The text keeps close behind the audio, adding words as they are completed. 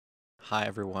Hi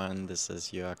everyone, this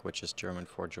is Jörg, which is German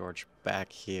for George,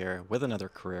 back here with another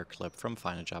career clip from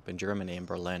Find a Job in Germany, in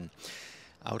Berlin.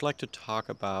 I would like to talk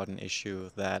about an issue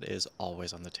that is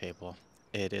always on the table.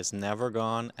 It is never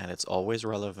gone and it's always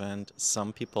relevant.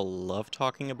 Some people love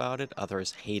talking about it,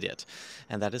 others hate it,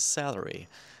 and that is salary.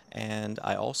 And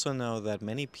I also know that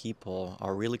many people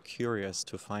are really curious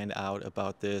to find out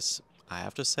about this, I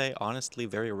have to say, honestly,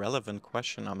 very relevant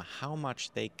question on how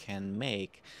much they can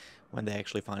make when they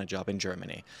actually find a job in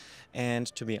Germany. And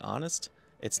to be honest,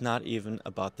 it's not even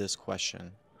about this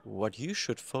question. What you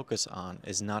should focus on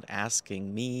is not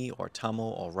asking me or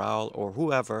Tammo or Raul or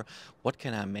whoever, what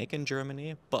can I make in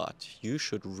Germany? But you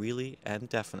should really and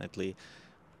definitely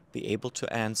be able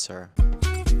to answer,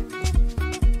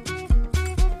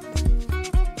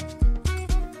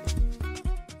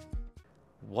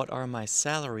 what are my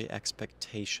salary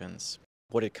expectations?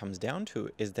 What it comes down to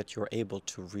is that you're able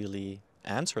to really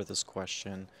answer this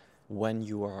question when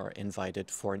you are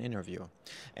invited for an interview.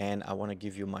 And I want to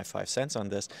give you my 5 cents on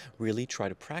this. Really try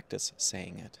to practice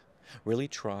saying it. Really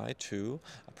try to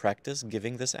practice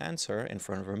giving this answer in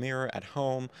front of a mirror at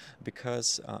home,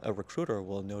 because a recruiter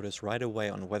will notice right away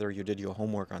on whether you did your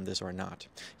homework on this or not.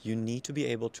 You need to be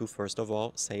able to, first of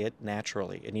all, say it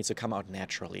naturally. It needs to come out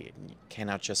naturally. You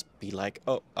cannot just be like,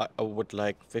 oh, I would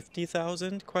like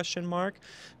 50,000 question mark.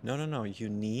 No, no, no. You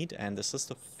need, and this is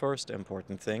the first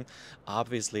important thing,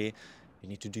 obviously, you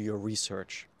need to do your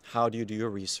research. How do you do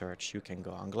your research? You can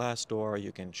go on Glassdoor,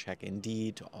 you can check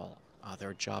Indeed, all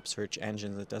other job search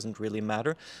engines. It doesn't really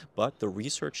matter, but the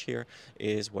research here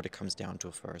is what it comes down to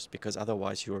first, because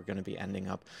otherwise you are going to be ending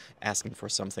up asking for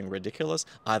something ridiculous,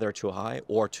 either too high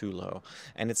or too low.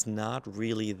 And it's not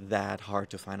really that hard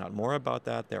to find out more about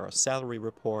that. There are salary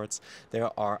reports.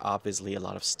 There are obviously a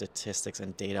lot of statistics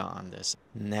and data on this.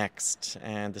 Next,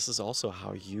 and this is also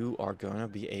how you are going to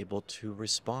be able to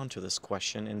respond to this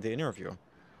question in the interview.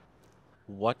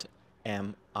 What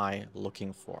am I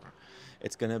looking for?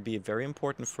 It's going to be very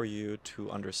important for you to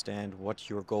understand what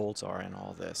your goals are in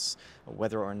all this.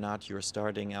 Whether or not you're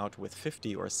starting out with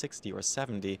 50 or 60 or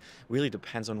 70 really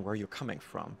depends on where you're coming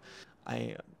from.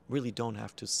 I really don't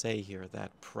have to say here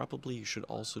that probably you should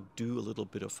also do a little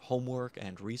bit of homework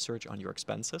and research on your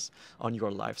expenses, on your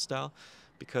lifestyle,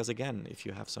 because again, if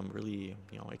you have some really,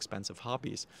 expensive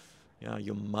hobbies, yeah,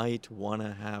 you might want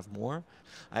to have more.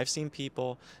 I've seen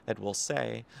people that will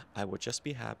say, I would just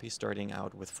be happy starting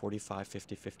out with 45,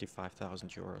 50, 55,000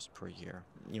 euros per year.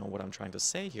 What I'm trying to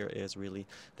say here is really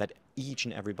that each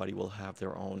and everybody will have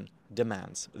their own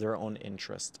demands, their own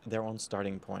interest, their own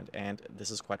starting point. And this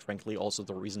is quite frankly also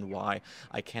the reason why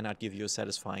I cannot give you a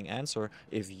satisfying answer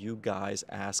if you guys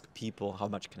ask people, how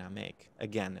much can I make?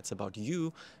 Again, it's about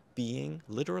you being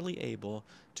literally able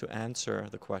to answer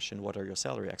the question, what are your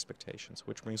salary expectations?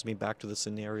 Which brings me back to the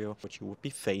scenario which you would be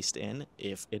faced in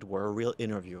if it were a real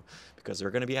interview, because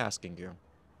they're going to be asking you.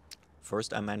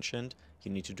 First, I mentioned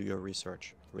you need to do your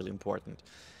research, really important.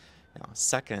 Now,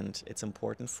 second, it's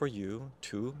important for you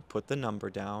to put the number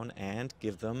down and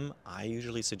give them, I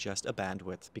usually suggest, a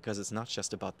bandwidth, because it's not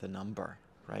just about the number,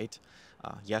 right?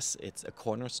 Yes, it's a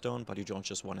cornerstone, but you don't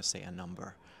just want to say a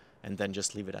number and then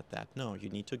just leave it at that. No, you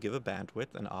need to give a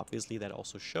bandwidth, and obviously that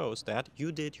also shows that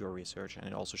you did your research, and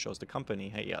it also shows the company,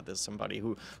 hey, yeah, there's somebody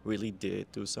who really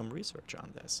did do some research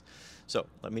on this. So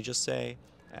let me just say,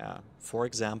 for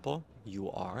example,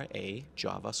 you are a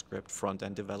JavaScript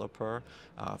front-end developer,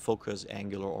 focus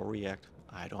Angular or React,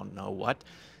 I don't know what.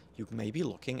 You may be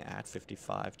looking at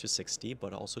 55 to 60,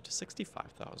 but also to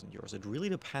 65,000 euros. It really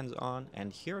depends on,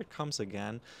 and here it comes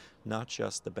again, not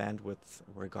just the bandwidth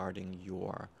regarding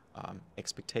your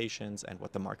expectations and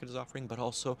what the market is offering, but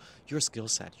also your skill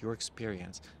set, your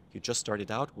experience. You just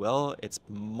started out, well, it's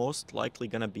most likely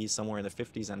going to be somewhere in the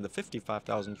 50s and the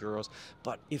 55,000 euros.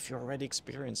 But if you're already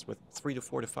experienced with 3 to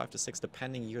 4 to 5 to 6,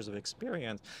 depending years of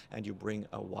experience, and you bring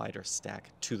a wider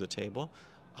stack to the table,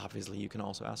 obviously you can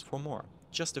also ask for more.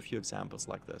 Just a few examples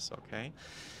like this, okay?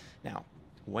 Now,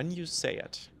 when you say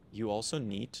it, you also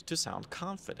need to sound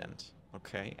confident,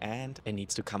 okay? And it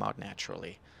needs to come out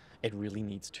naturally. It really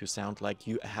needs to sound like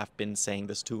you have been saying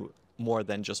this to more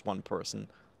than just one person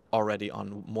already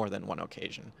on more than one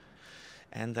occasion.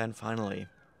 And then finally,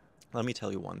 let me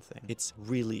tell you one thing. It's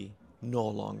really no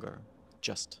longer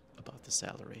just about the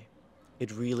salary.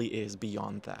 It really is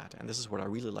beyond that. And this is what I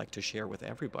really like to share with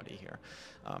everybody here.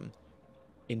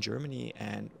 In Germany,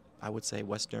 and I would say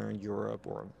Western Europe,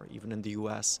 or even in the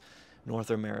US, North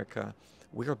America,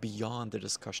 we are beyond the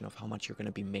discussion of how much you're going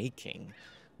to be making.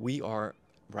 We are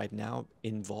right now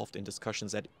involved in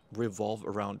discussions that revolve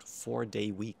around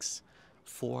 4-day weeks.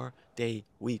 4-day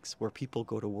weeks where people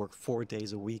go to work 4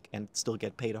 days a week and still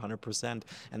get paid 100%.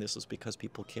 And this is because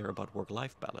people care about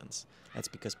work-life balance. That's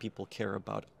because people care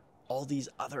about all these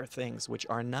other things which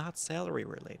are not salary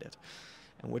related.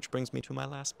 And which brings me to my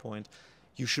last point.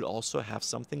 You should also have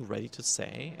something ready to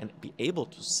say and be able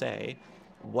to say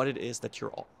what it is that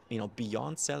you're,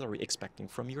 beyond salary expecting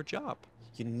from your job.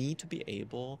 You need to be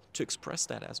able to express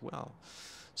that as well.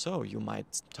 So you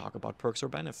might talk about perks or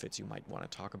benefits. You might want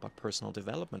to talk about personal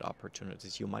development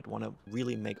opportunities. You might want to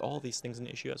really make all these things an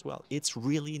issue as well. It's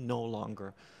really no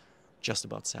longer just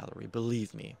about salary,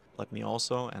 believe me. Let me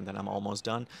also, and then I'm almost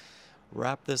done,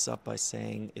 wrap this up by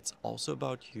saying it's also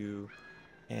about you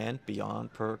and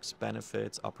beyond perks,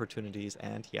 benefits, opportunities,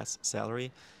 and yes,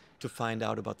 salary, to find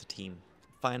out about the team,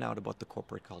 find out about the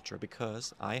corporate culture,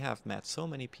 because I have met so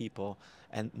many people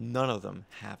and none of them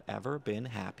have ever been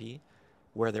happy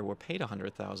where they were paid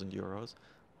 100,000 euros,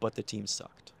 but the team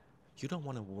sucked. You don't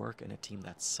want to work in a team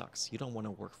that sucks. You don't want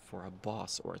to work for a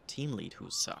boss or a team lead who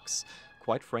sucks.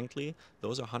 Quite frankly,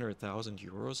 those 100,000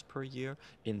 euros per year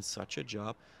in such a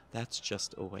job, that's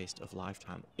just a waste of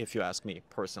lifetime, if you ask me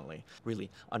personally.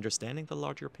 Really, understanding the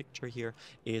larger picture here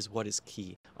is what is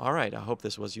key. All right, I hope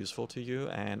this was useful to you,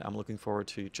 and I'm looking forward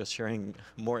to just sharing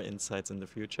more insights in the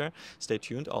future. Stay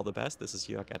tuned, all the best. This is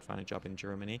Jörg at Find a Job in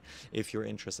Germany. If you're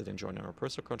interested in joining our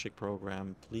personal coaching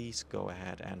program, please go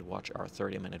ahead and watch our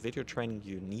 30-minute video training.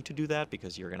 You need to do that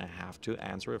because you're going to have to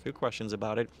answer a few questions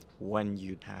about it when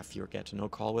you have your get-to-know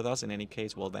call with us. In any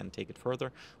case, we'll then take it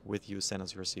further with you. Send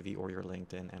us your CV or your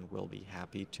LinkedIn, and we'll be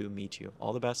happy to meet you.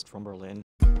 All the best from Berlin.